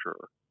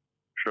lecturer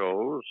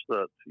shows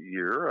that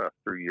year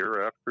after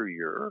year after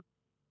year,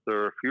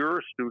 there are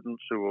fewer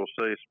students who will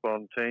say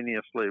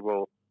spontaneously,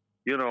 well,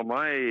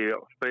 my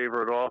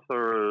favorite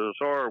author is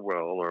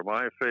Orwell, or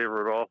my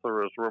favorite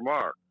author is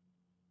Remarque,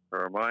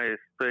 or my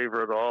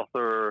favorite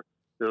author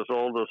is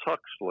Aldous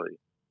Huxley.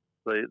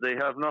 They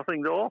have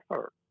nothing to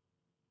offer.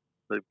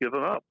 They've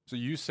given up. So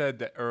you said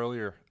that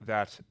earlier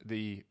that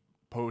the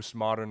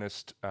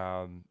postmodernist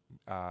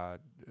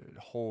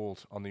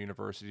hold on the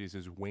universities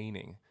is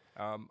waning.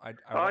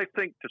 I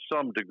think to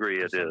some degree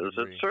it is.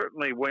 It's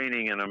certainly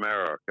waning in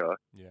America,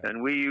 Yeah.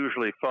 and we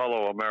usually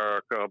follow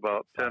America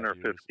about 10 or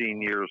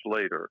 15 years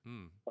later.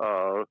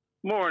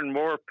 More and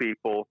more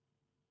people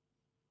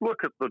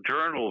look at the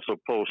journals of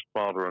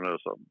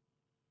postmodernism,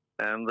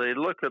 and they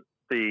look at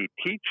the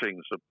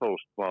teachings of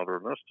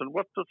postmodernists, and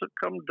what does it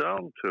come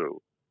down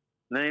to?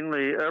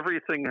 Namely,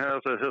 everything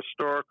has a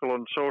historical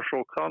and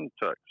social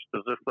context,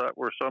 as if that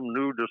were some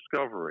new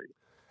discovery.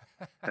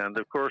 And,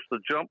 of course, the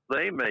jump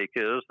they make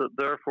is that,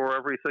 therefore,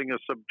 everything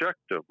is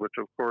subjective, which,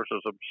 of course,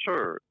 is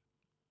absurd.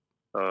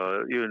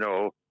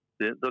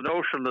 The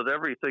notion that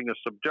everything is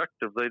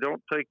subjective, they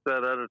don't take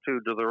that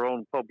attitude to their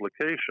own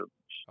publications.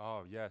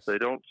 Oh, yes. They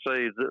don't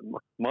say that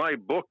my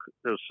book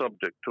is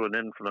subject to an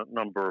infinite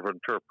number of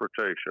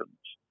interpretations.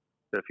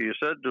 If you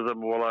said to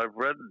them, well, I've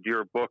read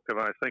your book and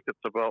I think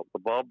it's about the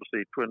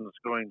Bobbsey twins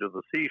going to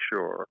the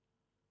seashore,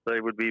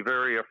 they would be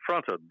very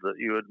affronted that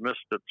you had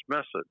missed its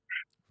message.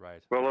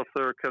 Right. Well, if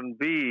there can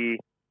be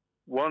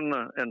one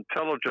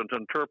intelligent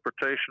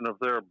interpretation of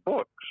their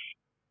books,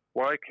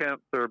 why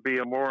can't there be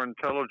a more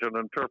intelligent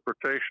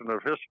interpretation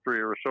of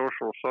history or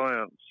social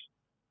science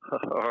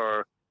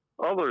or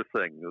other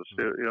things?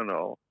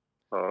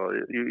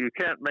 You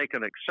can't make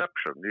an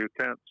exception. You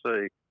can't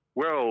say,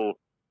 well,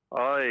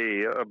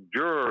 I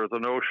abjure the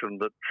notion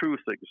that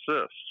truth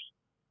exists.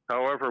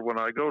 However, when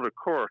I go to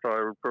court,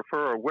 I would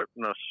prefer a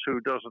witness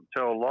who doesn't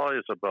tell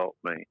lies about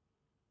me.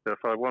 If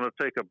I want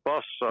to take a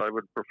bus, I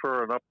would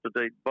prefer an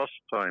up-to-date bus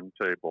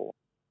timetable.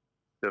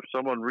 If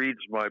someone reads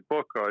my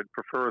book, I'd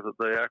prefer that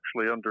they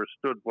actually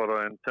understood what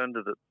I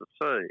intended it to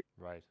say.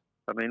 Right.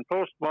 I mean,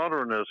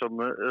 postmodernism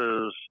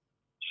is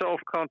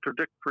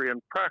self-contradictory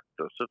in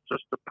practice. It's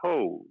just a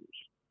pose.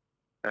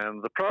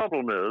 And the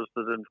problem is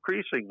that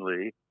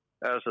increasingly,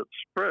 as it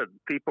spread,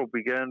 people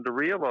began to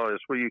realize,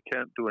 well, you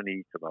can't do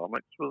any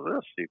economics with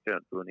this. You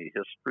can't do any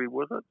history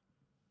with it.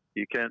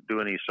 You can't do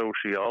any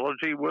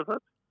sociology with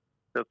it.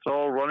 It's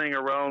all running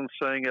around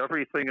saying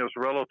everything is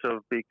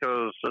relative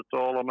because it's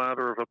all a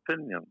matter of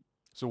opinion.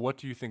 So what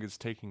do you think is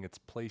taking its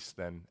place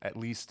then, at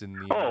least in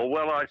the... Oh,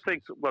 well, I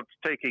think what's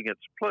taking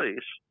its place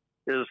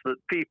is that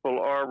people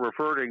are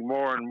reverting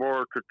more and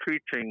more to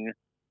teaching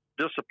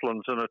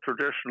disciplines in a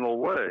traditional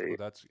way.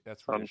 Well,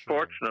 that's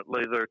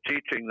Unfortunately, they're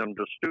teaching them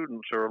to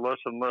students who are less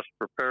and less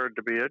prepared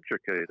to be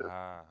educated.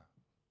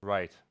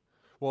 Right.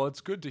 Well,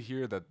 it's good to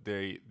hear that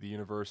the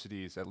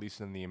universities, at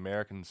least in the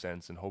American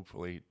sense, and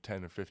hopefully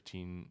 10 or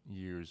 15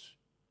 years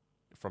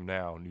from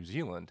now, New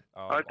Zealand.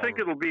 I think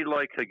it'll be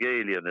like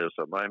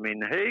Hegelianism. I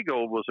mean,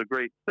 Hegel was a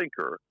great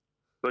thinker,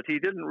 but he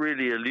didn't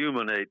really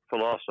illuminate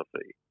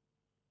philosophy.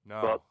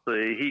 No. But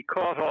he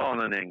caught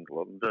on in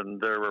England,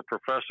 and there were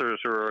professors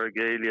who were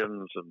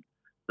Hegelians, and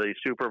they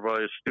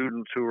supervised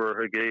students who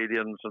were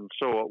Hegelians, and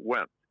so it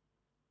went.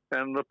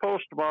 And the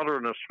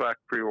postmodernist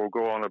factory will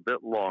go on a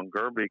bit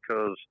longer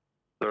because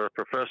there are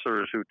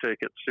professors who take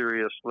it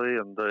seriously,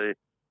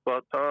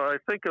 but I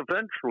think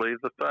eventually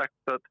the fact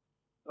that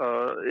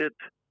it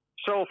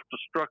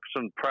self-destructs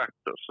in practice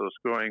is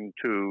going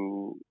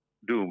to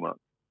doom it.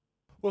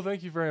 Well,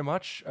 thank you very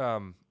much,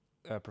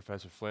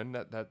 Professor Flynn.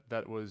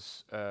 That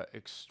was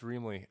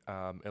extremely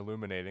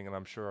illuminating, and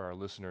I'm sure our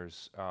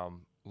listeners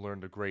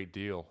learned a great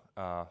deal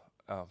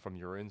from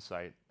your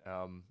insight.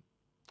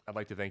 I'd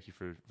like to thank you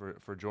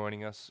for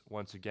joining us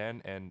once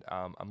again, and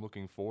I'm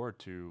looking forward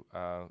to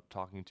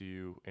talking to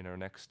you in our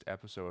next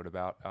episode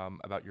about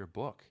your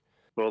book.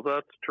 Well,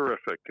 that's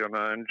terrific, and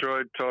I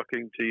enjoyed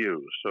talking to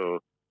you. So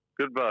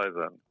goodbye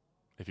then.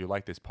 If you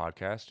like this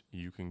podcast,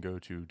 you can go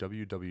to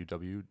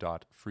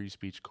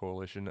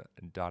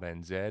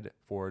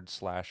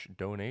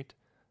www.freespeechcoalition.nz/donate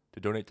to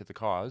donate to the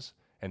cause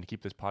and to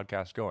keep this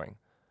podcast going.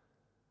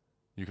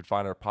 You can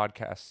find our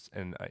podcasts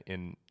in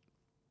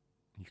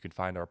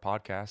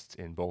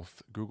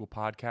both Google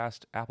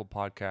Podcast, Apple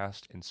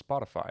Podcast, and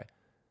Spotify,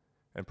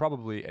 and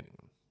probably